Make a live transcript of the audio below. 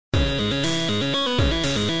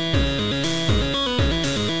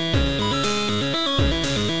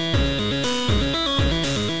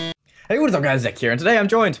what's up guys, Zek here, and today I'm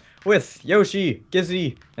joined with Yoshi,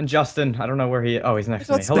 Gizzy, and Justin. I don't know where oh, he's next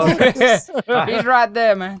to me. Hello. He's right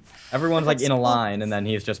there, man. Everyone's like in a line, and then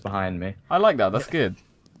he's just behind me. I like that, that's good.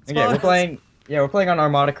 Okay, we're playing on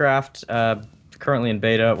Armadacraft, currently in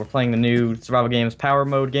beta. We're playing the new survival games power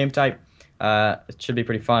mode game type. It should be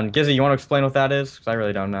pretty fun. Gizzy, you want to explain what that is? Because I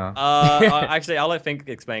really don't know. Actually, I'll let Fink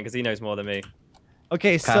explain, because he knows more than me.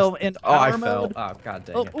 Okay, so in I mode... fell. Oh god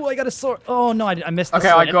dang it. Oh, I got a sword. Oh no, I missed the Okay,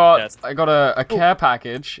 sword. I got a care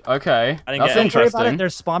package. Okay, that's Don't worry about interesting. it.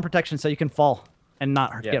 There's spawn protection, so you can fall and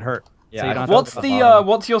not get hurt. Yeah, so you don't have to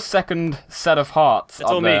What's your second set of hearts It's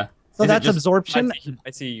up all me. there? So Is it that's just- absorption.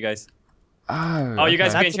 I see you guys. Oh, You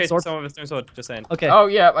guys are That's being chased by absorb- someone with a stone sword, just saying. Okay. Oh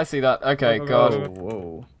yeah, I see that. Okay, Go, go, God. go,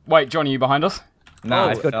 Whoa. Wait, John, are you behind us? No,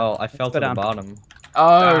 I good. fell to the down. bottom.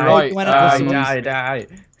 Oh right. you went up with Die.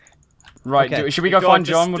 Right. Okay. Should we go find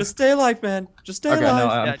John? Just stay alive, man. Just stay Okay, alive. No,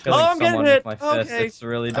 I'm Yeah, killing I'm getting someone hit. with my fist. Okay. It's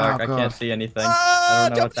really dark. Oh, I can't God. see anything. I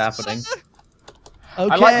don't know what's happening.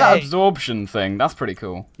 Okay. I like that absorption thing. That's pretty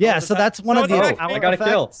cool. Yeah, so that's one of the Oh, power I got a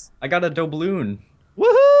kill. effects. I got a doubloon. Woohoo!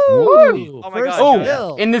 Woo! Oh my First God,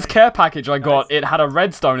 kill. In this care package I got, it had a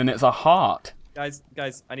redstone and it's a heart. Guys,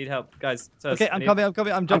 I need help. Guys, Okay, I'm coming. I'm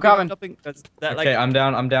jumping. coming. I'm jumping. Okay, I'm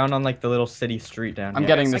down on like the little city street down I'm here.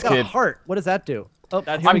 getting I this got a kid. heart. What does that do? Oh,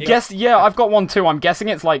 That's- here I'm we go. guessing, yeah, I've got one too. I'm guessing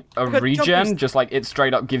it's like a got regen, jumpers. just like it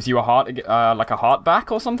straight up gives you a heart, like a heart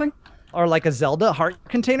back or something. Or like a Zelda heart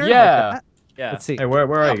container. Like Yeah. that? Yeah. Let's see. Hey, where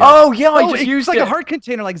are you? Oh yeah, I just it's used like it. a heart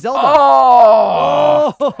container, like Zelda.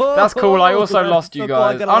 Oh, that's cool. I also That's lost you so cool.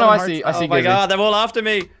 I guys. got Oh no, 11 I hearts. see. I see. Oh my Gizzy. God, they're all after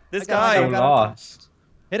me. This I got guy. it, I'm I got lost.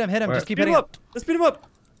 Hit him. Where? Just keep Beat him hitting him. up. Let's beat him up.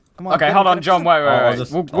 Come on, Okay, get hold him, on, get John. him. Wait. I'll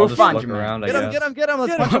just We'll find look you, man. around, I Get him, guess. get him.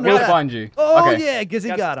 Let's Get punch him. him. We'll right find you. Oh Okay. yeah,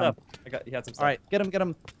 Gizzy got him. He had some stuff. All right, get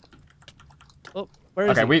him. Oh, where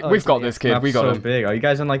is Okay, he? we've got this kid. Map's We got so him. big. Are you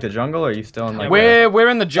guys in like the jungle, or are you still in like? We're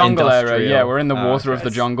in the jungle area. Industrial. Yeah, we're in the Oh, water of the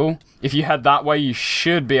okay. jungle. If you head that way, you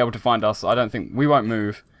should be able to find us. I don't think we won't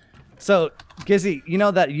move. So, Gizzy, you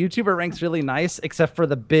know that YouTuber ranks really nice, except for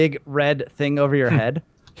the big red thing over your head.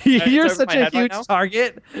 You're over such my a head right huge now?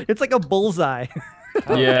 target. It's like a bullseye.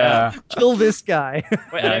 Yeah. Kill this guy. Wait, Yeah,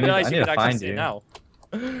 I I didn't need- realize I you need could to actually find see you. it now.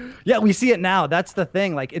 Yeah, we see it now. That's the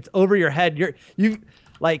thing. Like, it's over your head. You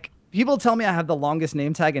like people tell me I have the longest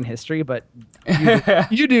name tag in history, but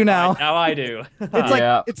you do now. Now I do.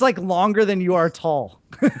 It's like longer than you are tall.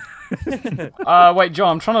 Wait,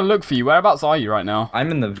 John. I'm trying to look for you. Whereabouts are you right now? I'm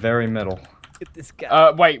in the very middle. Get this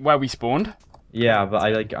guy. Wait, where we spawned? Yeah, but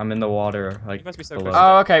I'm in the water like must be so below. close.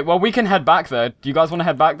 Oh, okay. Well, we can head back there. Do you guys want to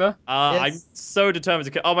head back there? I'm so determined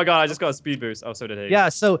to kill. Oh my God, I just got a speed boost. Oh, so did he. Yeah,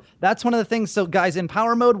 so that's one of the things. So guys, in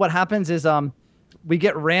power mode, what happens is we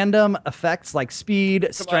get random effects like speed,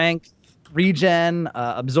 strength, regen,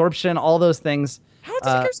 absorption, all those things. How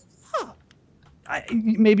does it go so far?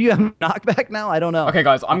 Maybe you have knockback now. I don't know. Okay,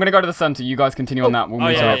 guys. I'm gonna go to the center. You guys continue on that. We'll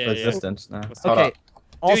meet yeah, up. yeah. Resistance now. Hold Okay. up.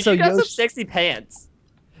 Also, Dude, you got some Yoshi, sexy pants.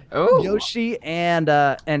 Oh. Yoshi and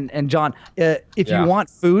John, if Yeah. you want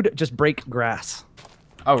food, just break grass.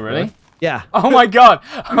 Oh, really? Yeah. Oh my God!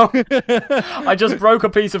 I just broke a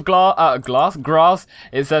piece of grass.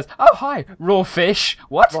 It says, "Oh hi, raw fish."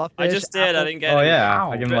 What? Raw I fish, just did. I apple. didn't get Oh it. yeah,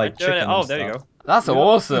 Ow. I give him Doing like it. chicken. Oh, and there you stuff. go. That's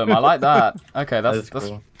awesome. I like that. Okay, That that's is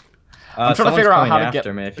cool. I'm trying to figure out how to get.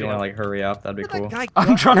 after me. If you want to like hurry up, that'd be Where'd cool. that guy I'm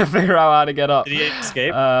go? trying to figure out how to get up. Did he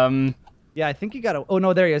escape? Yeah, I think you gotta. Oh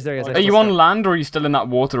no, there he is. There he is. Are you on land or are you still in that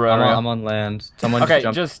water area? I'm on land. Someone Okay,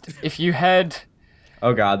 jumped. just if you head.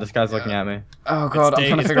 Oh god, this guy's looking at me. Oh God, I'm day-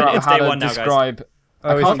 trying to it's figure day- out it's how day to one now, guys. describe.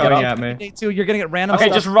 Oh, he's can't get coming up. at me. Day 2, you're gonna get random Okay,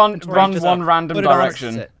 stuff. just run Put one random it on.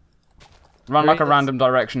 direction. Run like a random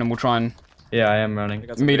direction, and we'll try and Yeah, I am running.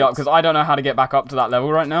 meet up because I don't know how to get back up to that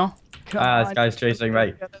level right now. This guy's chasing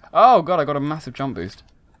me. Oh God, I got a massive jump boost.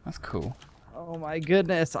 That's cool. Oh my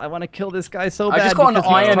goodness, I want to kill this guy so I bad. just got an because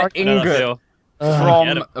he's iron dark. ingot Get from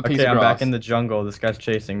him. a piece Okay, of I'm grass. back in the jungle. This guy's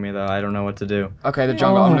chasing me though. I don't know what to do. Okay, the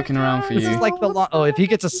jungle. I'm looking around for This you. is like the oh, if he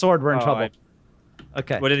gets a sword, we're in Oh, trouble.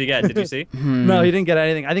 Okay. What did he get? Did you see? No, he didn't get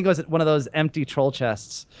anything. I think it was one of those empty troll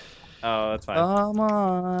chests. Oh, that's fine. Come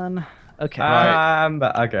on. Okay.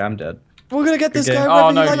 Okay, I'm dead. We're gonna get this Good guy. game. Oh,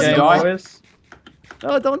 whether no, he likes did it you or die? not. Boys.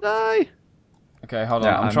 Oh, don't die. Okay, hold on.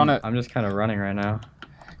 Yeah, I'm trying to. I'm just kind of running right now.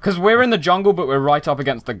 Because we're in the jungle, but we're right up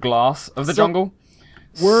against the glass of the So- jungle.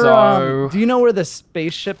 We're. So. Do you know where the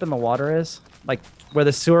spaceship in the water is? Like where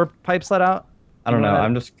the sewer pipes let out? I don't You know. wanna-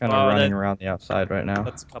 I'm just kind of Oh, running that- around the outside right now.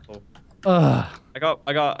 That's a couple. Ugh. I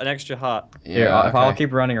got an extra heart. Here, Yeah, I'll okay.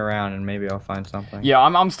 keep running around and maybe I'll find something. Yeah,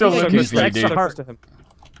 I'm still Yeah, looking use for the you, extra dude. heart. To him.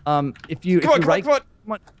 If you Come on, if you come on, right, come on.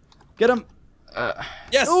 come on, get him.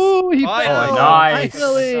 Yes. Ooh, he Nice. fell. Nice.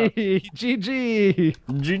 Finally, GG.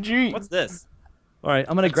 GG. What's this? All right,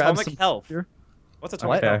 I'm gonna grab Atomic some health. here. What's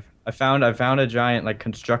atomic Okay, health? I found a giant like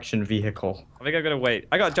construction vehicle. I think I'm gonna wait.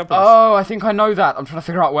 I got jumping. Oh, I think I know that. I'm trying to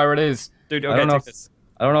figure out where it is. Dude, I okay, don't know take if- this.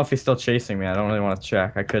 I don't know if he's still chasing me. I don't really want to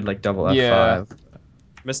check. I could like double F5. Yeah.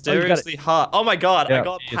 Mysteriously hard. Oh my god, Yeah, I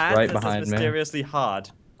got he's pants right that says behind me. mysteriously hard.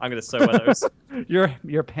 I'm gonna sew one of those.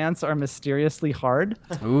 Your pants are mysteriously hard.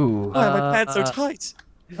 Ooh, Why are my pants so tight?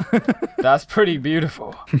 that's pretty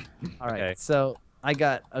beautiful. All right, Okay. so I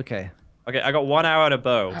got Okay, I got 1 arrow and a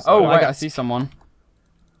bow. So Oh, I wait, got- I see someone.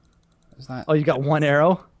 Is that? Oh, you got 1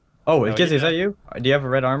 arrow. Oh, No, Gizzy, you is that you? Do you have a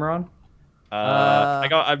red armor on? I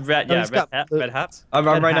got a red, no, yeah, he's red got hat. the- Red hat. I'm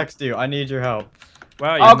Red right hat. next to you. I need your help.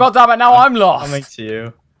 Where are you? Oh god damn it! Now I'm lost. Coming to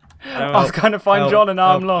you. I was going to find help, John and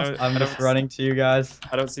now I'm help. lost. I'm just running to you guys.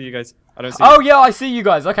 I don't see you guys. I don't see. Oh yeah, I see you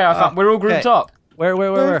guys. Okay, I found. We're all grouped okay. up. Where?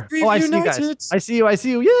 We're Oh, I see you reunited. guys. I see you. I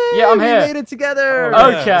see you. Yay! Yeah, I'm we here. made it together. Oh,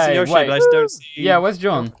 yeah, I see Okay, Yoshi, wait. but I just don't see. Yeah, where's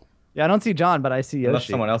John? Yeah, I don't see John, but I see Unless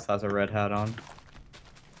Yoshi. someone else has a red hat on.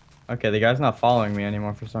 Okay, the guy's not following me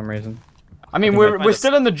anymore for some reason. I mean, think we're find we're us.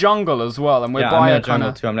 still in the jungle as well, and we're Yeah, by I'm in a a jungle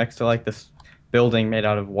kind of. too. I'm next to like this building made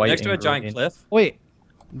out of white. Next to a and giant green. cliff. Wait,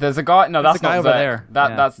 There's a guy. No, There's that's a guy not over Zek. there. That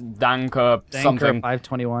Yeah. that's Danker Danker something.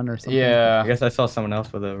 521 or something. I Yeah, guess I saw someone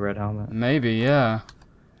else with a red helmet. maybe. Yeah.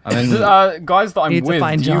 I'm in. Guys that I'm Need to with,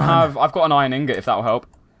 find do you John. have? I've got an iron ingot. If that'll help.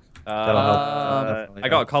 That'll help. Definitely I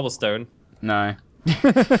got a cobblestone. No.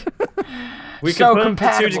 We So can put the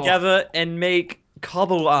compatible. two together and make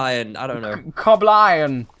cobble iron. I don't know. Cob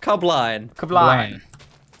iron. Cobble iron. Cob iron.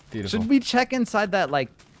 Beautiful. Should we check inside that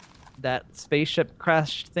spaceship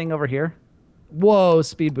crash thing over here? Whoa,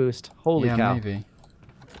 speed boost. Holy yeah, cow. maybe.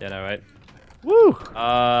 Yeah, no, right. Woo!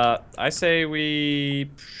 I say we.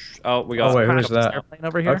 Oh, we got. Oh, wait, Crash who's that? airplane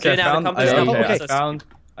over here. Okay, Okay, now the compass double- okay, okay.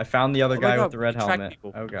 I found the other Oh my guy God, with the red track helmet.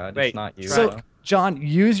 people. Oh god, Wait, it's not you. So, though. John,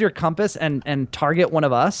 use your compass and target one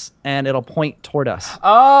of us, and it'll point toward us.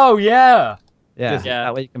 Oh yeah. Yeah, Yeah.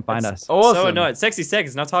 that way you can find us. Awesome. So annoying. ZexyZek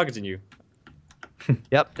is not targeting you.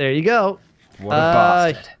 Yep, there you go. What a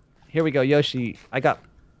bastard. Here we go, Yoshi. I got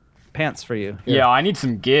pants for you. Here. Yeah, I need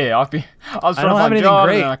some gear. I was trying don't to have find anything John,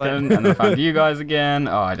 great, and, but- and then I found you guys again.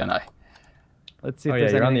 Oh, I don't know. Let's see if Oh yeah,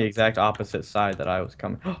 there's you're on the anything. exact opposite side that I was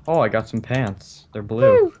coming. Oh, I got some pants. They're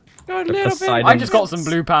blue. Got They're Poseidon. I just got some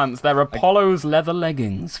blue pants. They're Apollo's leather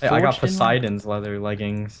leggings. Hey, I got forged in- Poseidon's leather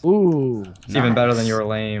leggings. Ooh. It's even better than Nice. your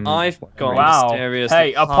lame. I've got- Wow. Mysteriously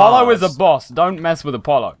Hey, Apollo is a hard. boss. Don't mess with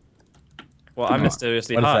Apollo. Well, I'm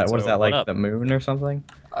mysteriously What is hard. that? What is so that what like? up? The moon or something?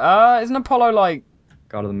 Isn't Apollo like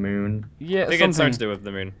God of the moon. yeah I think it's something something? to do with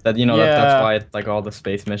the moon. That that's Yeah. why like all the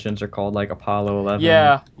space missions are called like Apollo 11.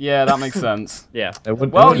 Yeah, that makes sense. Yeah. It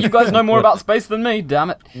would- Well, you guys know more about space than me. Damn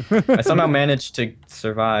it. I somehow managed to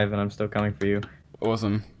survive, and I'm still coming for you.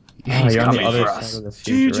 Awesome. Oh, He's you're on the coming other for side us. of this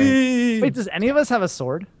huge ring. Wait, does any of us have a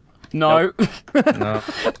sword? No.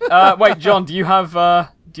 No. Wait, John, do you have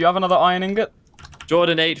another iron ingot?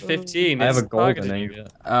 Jordan 815. I have a is golden targeting you.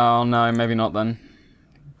 ingot. Oh no, maybe not then.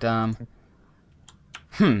 Damn.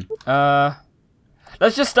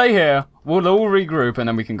 Let's just stay here. We'll all regroup and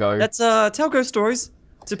then we can go. Let's tell ghost stories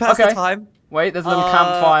to pass Okay. the time. Wait, there's a little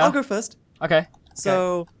campfire. I'll go first. Okay.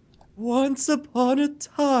 So, once upon a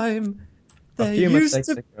time, A there few used mistakes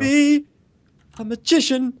to ago. be a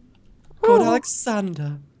magician called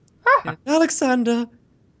Alexander. And Alexander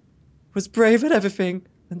was brave at everything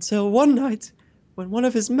until one night when one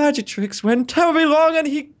of his magic tricks went terribly wrong and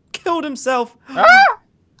he killed himself.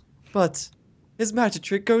 But his magic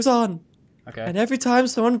trick goes on. Okay. And every time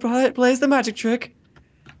someone plays the magic trick,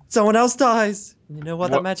 someone else dies. And you know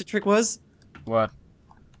what that What? magic trick was? What?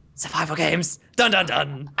 Survival games. Dun dun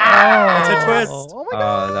dun. Oh, That's a twist. Oh my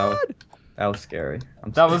god. that was scary.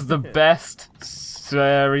 That was the best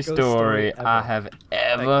scary Ghost story story I ever. have Thank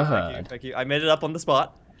ever you, heard. thank you. I made it up on the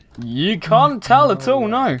spot. You can't tell at all,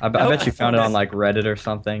 no. I bet you found it on like Reddit or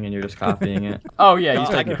something, and you're just copying it. Oh yeah, you I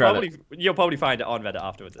take can credit. you'll probably find it on Reddit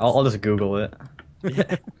afterwards. I'll just Google it.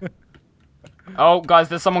 Oh, guys,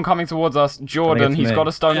 there's someone coming towards us. Jordan, it's he's me. got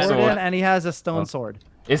a stone Yeah. Jordan, sword. and he has a stone Oh. sword.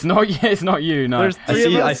 It's not you. It's not you. No. There's I three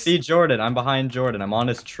of see. us. I see Jordan. I'm behind Jordan. I'm on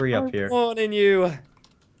his tree up here. I'm warning you.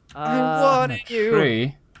 I'm warning you.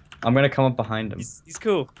 Tree. I'm gonna come up behind him. He's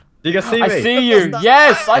cool. You can see me. I see you.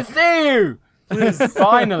 Yes, I see you.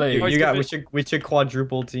 Finally. You got. We should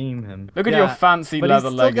quadruple team him. Look at Yeah, your fancy but leather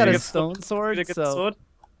he's still got a leggings. stone sword. Gonna get So, the sword.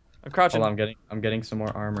 I'm crouching. Hold on, I'm getting some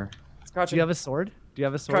more armor. do Crouching. you have a sword? Do you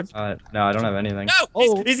have a sword? No, I don't have anything. No!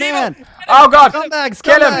 Oh he's man! evil! Oh god. Scumbag!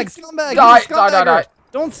 Kill him. Scumbag! Scumbag! Die, he's a die, die, die. scumbagger.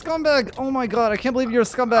 Don't scumbag! Oh my god, I can't believe you're a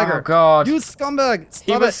scumbagger. Oh god. You scumbag!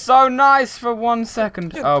 He Stop was it. so nice for 1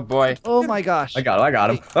 second. Oh boy. Oh my gosh. I got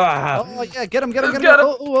him. Ah. Oh yeah, get him, get him, Let's get him. get him.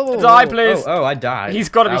 Oh, oh, oh, Die, oh. please. I died. He's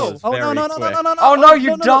gotta be- That was Oh no, very no, no, no, quick. no, no, no. Oh, no,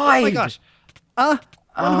 you Oh my died. gosh. No,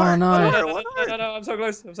 One I'm so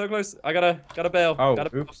close. I'm so close. I gotta bail. Oh,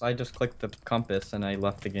 Gotta- oops! I just clicked the compass and I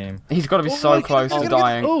left the game. He's gotta be so close to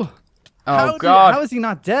dying. Oh, Oh god. How is he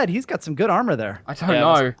not dead? He's got some good armor there. I don't Yeah,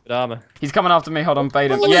 know. that's good armor. He's coming after me. Hold on,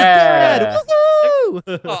 bait him. Oh, he's Yeah. dead.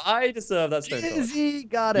 Woohoo! Oh, I deserve that stone sword. Gizzy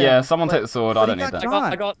got it. Yeah, someone take the sword. I don't need that.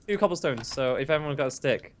 I got 2 cobblestones, so if everyone's got a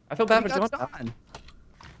stick. I feel bad for John.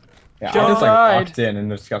 Yeah, John I just like died. walked in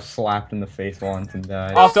and just got slapped in the face once and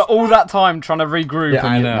died. After all that time trying to regroup. yeah, and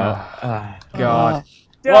I you- know. Oh, god.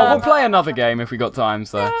 Well, we'll play another game if we got time.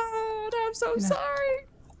 So. I'm so sorry.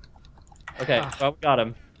 Okay, well, we got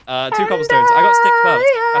him. 2 cobblestones. I got stick 12.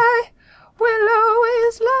 Will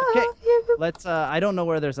always love Okay, you. let's. I don't know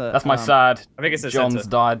where there's a. That's my sad I think it's a John's center,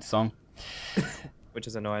 died song. which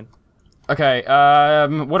is annoying. Okay,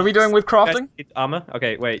 what are we doing with crafting? Armor?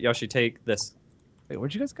 Okay, wait, Yoshi, take this. Wait,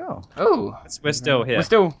 where'd you guys go? Oh, We're still here. we're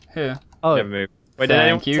still here. Oh, Never move. Wait, did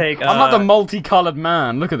anyone Thank you. take I'm not the multicolored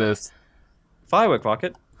man. Look at this. firework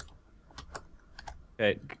rocket?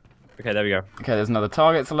 Okay. Okay, there we go. Okay, there's another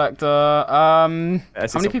target selector. I see How many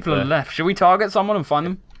something people are there. left? Should we target someone and find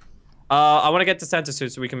them? I want to get to center soon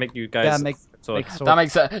so we can make you guys. yeah, make sword. sword. That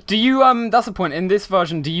makes sense. Do you that's the point. In this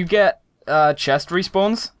version, do you get chest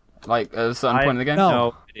respawns like at a certain point in the game? No.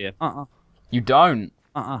 No idea. You don't.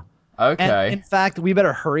 Okay. And in fact, we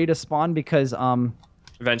better hurry to spawn because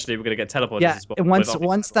Eventually, we're gonna get teleported. yeah, to spawn and with once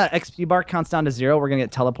all these that XP bar counts down to 0, we're gonna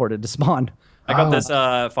get teleported to spawn. I got this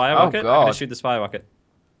fire rocket. I'm God. gonna shoot this fire rocket.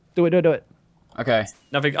 Do it, do it, do it. Okay.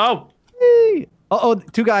 Nothing. Oh, Hey. Oh,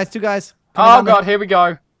 two guys. Coming Oh down the- god, here we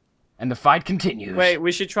go. And the fight continues. wait.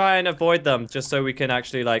 We should try and avoid them just so we can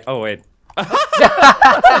actually like. Oh wait. He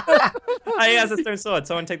has a stone sword.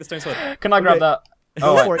 Someone take the stone sword. Can I grab Wait. that?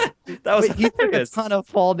 Go Oh, for wait. it. That was Wait, he took a hilarious. ton of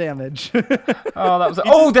fall damage. Oh, that was. He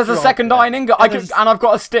Oh, just there's a dropped second it. iron ingot. I can, there's- and I've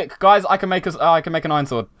got a stick, guys. I can make a, I can make an iron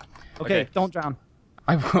sword. Okay, Okay. don't drown.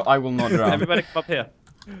 I will not drown. Everybody come up here.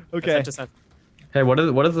 Okay. Center, center. Hey, what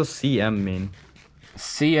does the CM mean?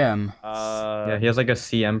 CM. Yeah, he has like a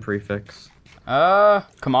CM prefix.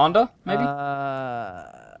 Commander, maybe?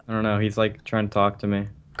 I don't know. He's like trying to talk to me.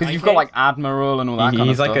 Because you've got like admiral and all that kind of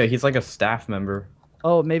He's stuff. like a staff member.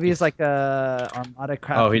 Oh, maybe it's like a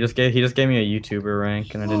Armadacraft. Oh, he just gave me a YouTuber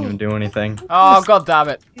rank and I didn't even do anything. Oh god damn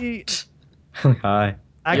it! Hi.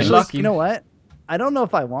 Actually, lucky. you know what? I don't know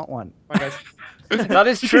if I want one. Come on, guys. That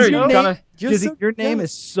is true. your You name- kinda, Your name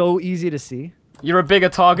is so easy to see. you're a bigger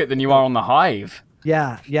target than you are on the hive.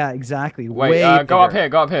 Yeah, exactly. Wait, Way go up bigger. here.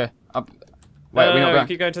 Go up here. Up. Wait, No, we no, not no, going.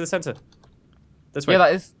 keep going to the center. This way. Yeah,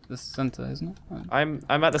 that is the center, isn't it? I'm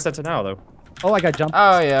at the center now though. Oh, I got jumped.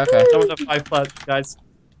 Oh yeah, okay. Someone's a 5+, guys.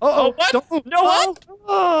 Oh, what? Don't move. No, what?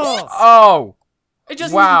 Oh. Oh, It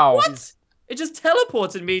just Wow. What? It just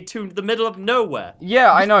teleported me to the middle of nowhere.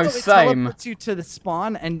 yeah, I know. So it Same. teleports you to the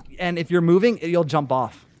spawn, and if you're moving, you'll jump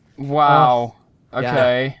off. Wow. Yeah.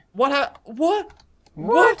 Okay. What? What?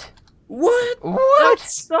 What? What?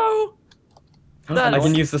 That's so. I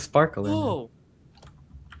can use the sparkle in it. Cool.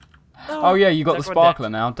 Oh yeah, you got the Everyone sparkler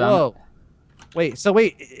now. Damn. it. Whoa.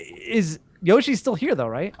 Wait, is Yoshi still here though,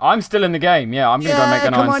 right? I'm still in the game. Yeah, I'm gonna go make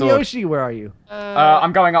an come iron on, sword. Yoshi, where are you?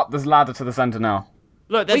 I'm going up this ladder to the center now.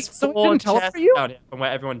 Look, there's Wait, so it 4 didn't teleport chests you? down here from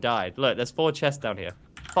where everyone died. Look, there's 4 chests down here.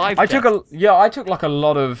 5 I chests. took like a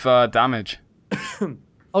lot of damage.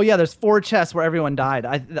 Oh yeah, there's 4 chests where everyone died.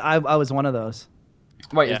 I was one of those.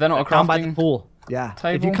 Wait, Yeah, is there not a Down by the crafting? pool. Yeah. If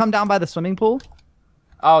you table? come down by the swimming pool.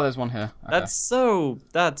 Oh, there's one here. Okay. That's so.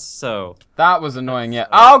 That was annoying. Yeah.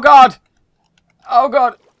 Oh god. Oh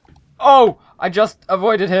god. Oh, I just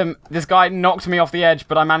avoided him. This guy knocked me off the edge,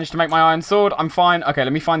 but I managed to make my iron sword. I'm fine. Okay,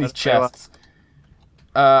 let me find these That's very well. chests.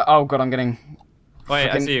 Oh god, I'm getting Wait,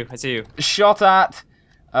 I Frickin- see you. I see you. shot at.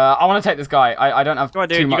 I want to take this guy. I don't have Come on,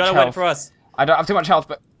 dude. too You much gotta health. wait for us. I don't have too much health,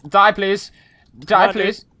 but die, please. Die, on, dude.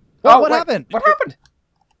 please. What wait, happened? What happened?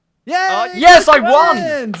 Yeah. Yes, I won!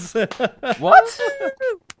 wins! What?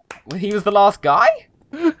 Well, he was the last guy?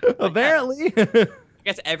 Apparently. I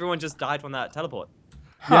guess everyone just died from that teleport.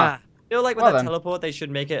 Huh. Yeah. I feel like with Well that then. teleport, they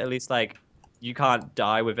should make it at least like you can't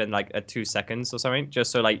die within like 2 seconds or something,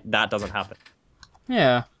 just so like that doesn't happen.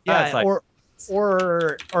 Yeah. Yeah, That's like-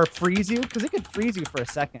 or freeze you, because it could freeze you for a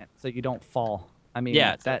second so you don't fall. I mean,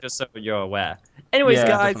 Yeah, that just so you're aware. Anyways, Yeah,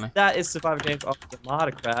 guys, definitely. that is Survivor Games of the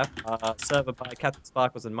Armadacraft, server by Captain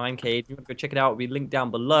Sparkles and Mindcade. If you want to go check it out, it'll be linked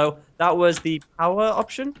down below. That was the power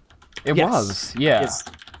option. It Yes. was. Yeah. It's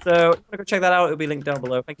So, if you want to go check that out, it'll be linked down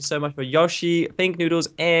below. Thank you so much for Yoshi, ThinkNoodles,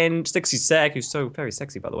 and ZexyZek, who's so very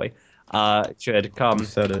sexy, by the way. Should come. You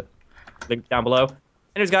said it. Link down below.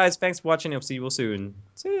 Anyways, guys, thanks for watching. I'll see you all soon.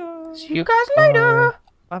 See ya. See you guys later.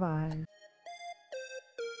 Bye bye.